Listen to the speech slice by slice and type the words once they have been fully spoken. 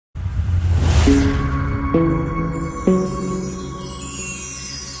Hello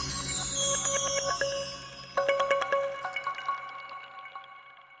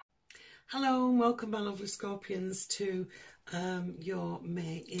and welcome, my lovely Scorpions, to your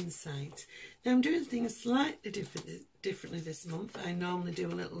May Insight. Now I'm doing things slightly differently this month. I normally do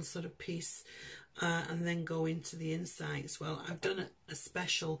a little sort of piece and then go into the insights. Well, I've done a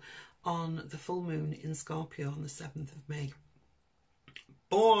special on the full moon in Scorpio on the 7th of May.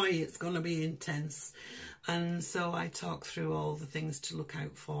 Boy, it's going to be intense. And so I talk through all the things to look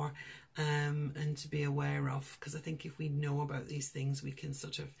out for and to be aware of, because I think if we know about these things, we can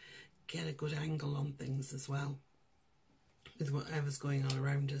sort of get a good angle on things as well with whatever's going on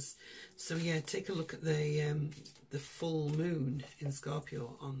around us. So yeah, take a look at the full moon in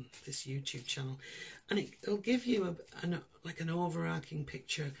Scorpio on this YouTube channel, and it'll give you like an overarching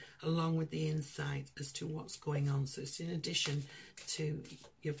picture along with the insight as to what's going on. So it's in addition to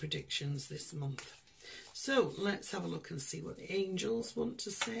your predictions this month. So let's have a look and see what the angels want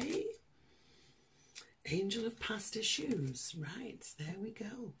to say. Angel of past issues, right, there we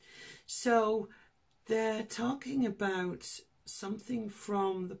go. So they're talking about something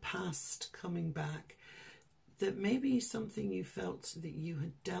from the past coming back, that maybe something you felt that you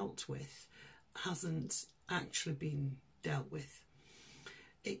had dealt with hasn't actually been dealt with.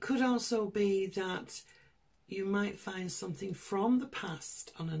 It could also be that you might find something from the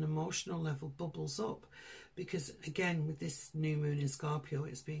past on an emotional level bubbles up, because again, with this new moon in Scorpio,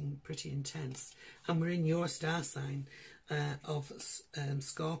 it's being pretty intense, and we're in your star sign of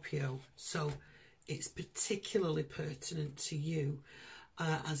Scorpio, so it's particularly pertinent to you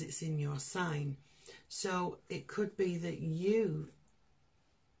as it's in your sign. So it could be that you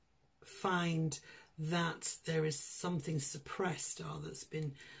find that there is something suppressed, or that's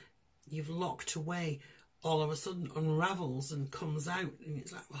been, you've locked away, all of a sudden unravels and comes out, and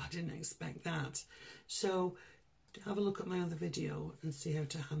it's like, well, I didn't expect that. So have a look at my other video and see how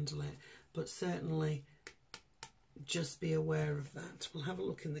to handle it, but certainly just be aware of that. We'll have a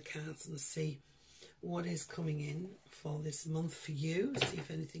look in the cards and see what is coming in for this month for you, see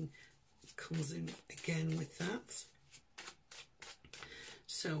if anything comes in again with that.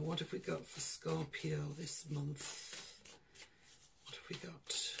 So what have we got for Scorpio this month? What have we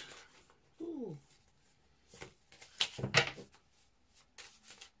got? Ooh.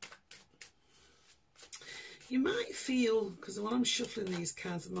 You might feel, because while I'm shuffling these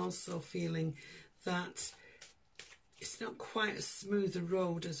cards, I'm also feeling that it's not quite as smooth a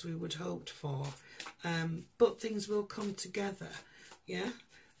road as we would hoped for, but things will come together, yeah?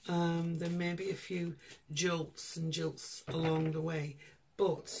 There may be a few jolts and jilts along the way,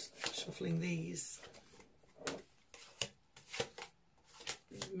 but shuffling these,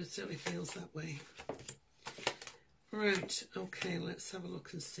 it certainly feels that way. Right, okay, let's have a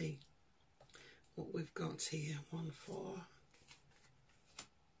look and see what we've got here. 1, 4,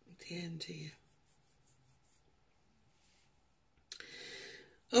 at the end here.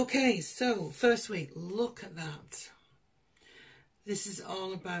 Okay, so first week, look at that. This is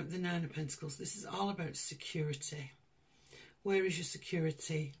all about the 9 of Pentacles. This is all about security. Where is your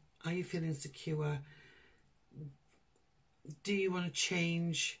security? Are you feeling secure? Do you want to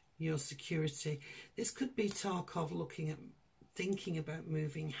change your security? This could be talk of thinking about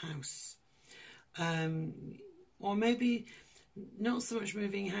moving house. Or maybe not so much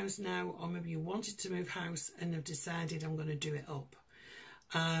moving house now, or maybe you wanted to move house and have decided, I'm going to do it up.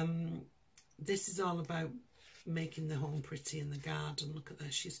 This is all about making the home pretty in the garden. Look at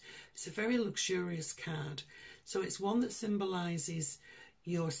this. It's a very luxurious card. So it's one that symbolises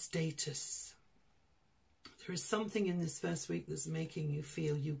your status. There is something in this first week that's making you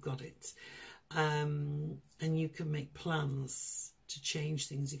feel you got it. And you can make plans to change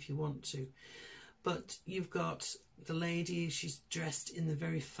things if you want to. But you've got the lady, she's dressed in the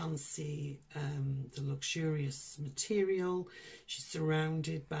very fancy, the luxurious material. She's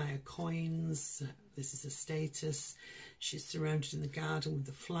surrounded by her coins. This is a status. She's surrounded in the garden with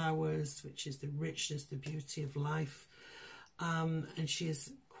the flowers, which is the richness, the beauty of life. And she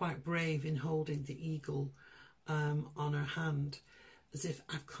is quite brave in holding the eagle on her hand, as if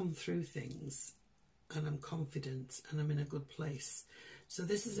I've come through things and I'm confident and I'm in a good place. So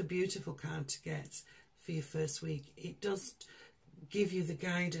this is a beautiful card to get for your first week. It does give you the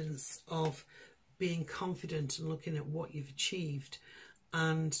guidance of being confident and looking at what you've achieved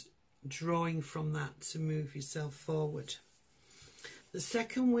and drawing from that to move yourself forward. The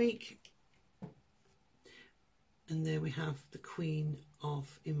second week, and there we have the Queen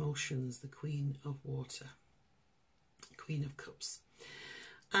of Emotions, the Queen of Water, Queen of Cups.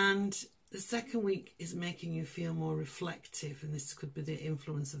 And The second week is making you feel more reflective, and this could be the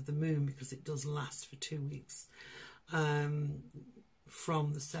influence of the moon because it does last for 2 weeks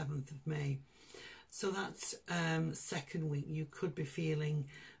from the 7th of May. So that's second week. You could be feeling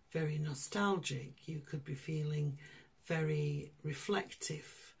very nostalgic. You could be feeling very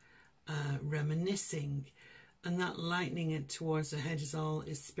reflective, reminiscing, and that lightning it towards the head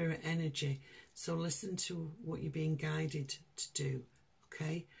is spirit energy. So listen to what you're being guided to do,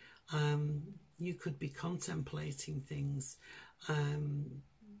 okay? You could be contemplating things.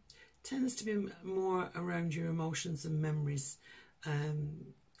 Tends to be more around your emotions and memories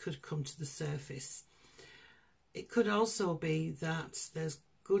could come to the surface. It could also be that there's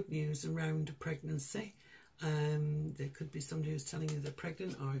good news around a pregnancy. There could be somebody who's telling you they're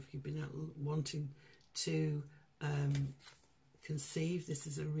pregnant, or if you've been out wanting to conceive, this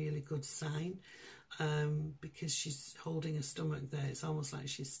is a really good sign. Because she's holding her stomach there, it's almost like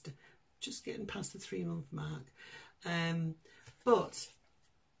she's just getting past the 3-month mark. But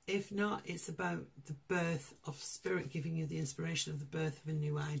if not, it's about the birth of spirit, giving you the inspiration of the birth of a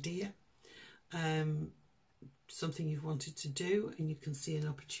new idea, something you've wanted to do, and you can see an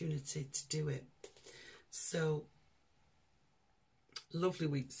opportunity to do it. So lovely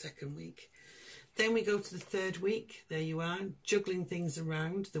week, second week. Then we go to the third week. There you are, juggling things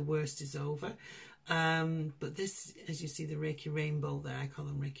around. The worst is over. But this, as you see the Reiki rainbow there, I call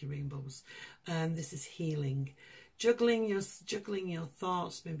them Reiki rainbows. This is healing. Juggling your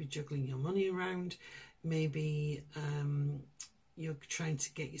thoughts, maybe juggling your money around. Maybe you're trying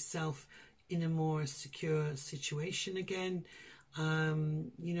to get yourself in a more secure situation again.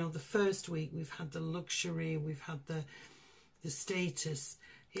 You know, the first week we've had the luxury, we've had the status.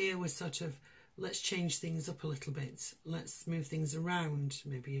 Here we're sort of, let's change things up a little bit. Let's move things around.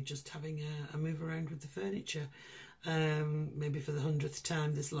 Maybe you're just having a move around with the furniture, maybe for the 100th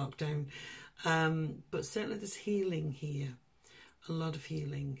time this lockdown. But certainly there's healing here, a lot of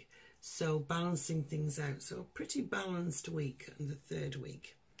healing. So balancing things out. So a pretty balanced week in the third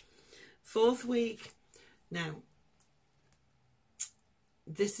week. Fourth week, now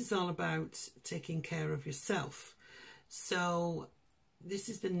this is all about taking care of yourself. So this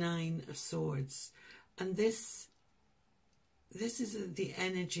is the 9 of Swords, and this is the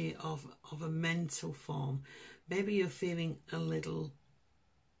energy of a mental form. Maybe you're feeling a little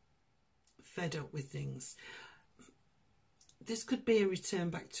fed up with things. This could be a return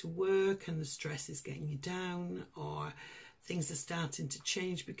back to work and the stress is getting you down, or things are starting to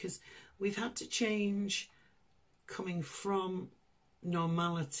change because we've had to change coming from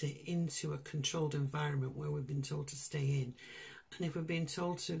normality into a controlled environment where we've been told to stay in. And if we're being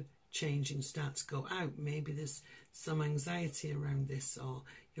told to change and start to go out, maybe there's some anxiety around this, or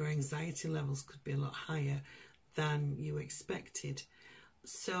your anxiety levels could be a lot higher than you expected.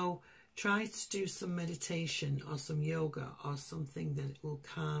 So try to do some meditation or some yoga or something that will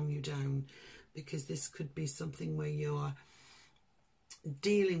calm you down, because this could be something where you're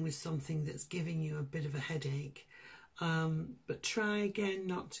dealing with something that's giving you a bit of a headache. But try again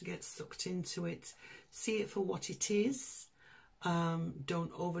not to get sucked into it. See it for what it is.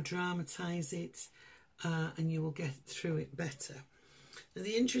 Don't over dramatize it, and you will get through it better. Now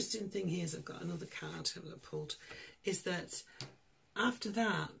the interesting thing here is, I've got another card that I pulled, is that after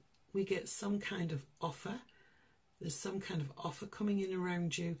that we get some kind of offer. There's some kind of offer coming in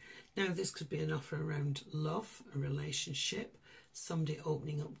around you. Now this could be an offer around love, a relationship, somebody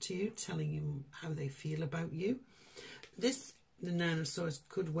opening up to you, telling you how they feel about you. The 9 of Swords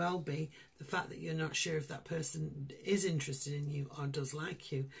could well be the fact that you're not sure if that person is interested in you or does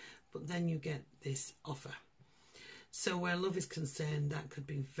like you, but then you get this offer. So where love is concerned, that could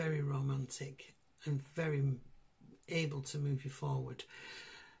be very romantic and very able to move you forward.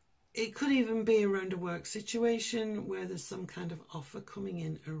 It could even be around a work situation where there's some kind of offer coming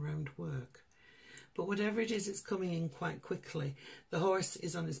in around work. But whatever it is, it's coming in quite quickly. The horse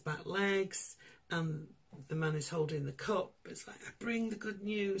is on his back legs and the man is holding the cup. It's like, I bring the good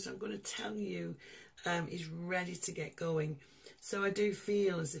news, I'm going to tell you. He's ready to get going. So I do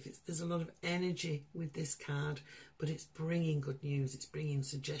feel as if there's a lot of energy with this card, but it's bringing good news, it's bringing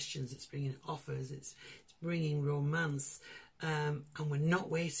suggestions, it's bringing offers, it's bringing romance. And we're not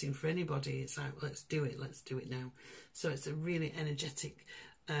waiting for anybody. It's like, let's do it now. So it's a really energetic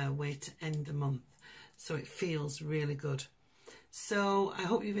way to end the month. So it feels really good. So I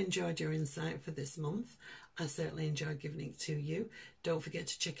hope you've enjoyed your insight for this month. I certainly enjoyed giving it to you. Don't forget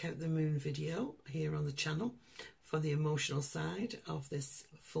to check out the moon video here on the channel for the emotional side of this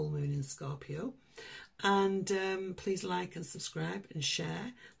full moon in Scorpio. And please like and subscribe and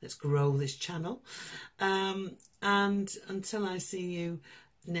share. Let's grow this channel. And until I see you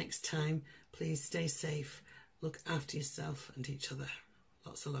next time, please stay safe, look after yourself and each other.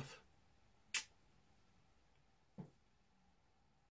 Lots of love.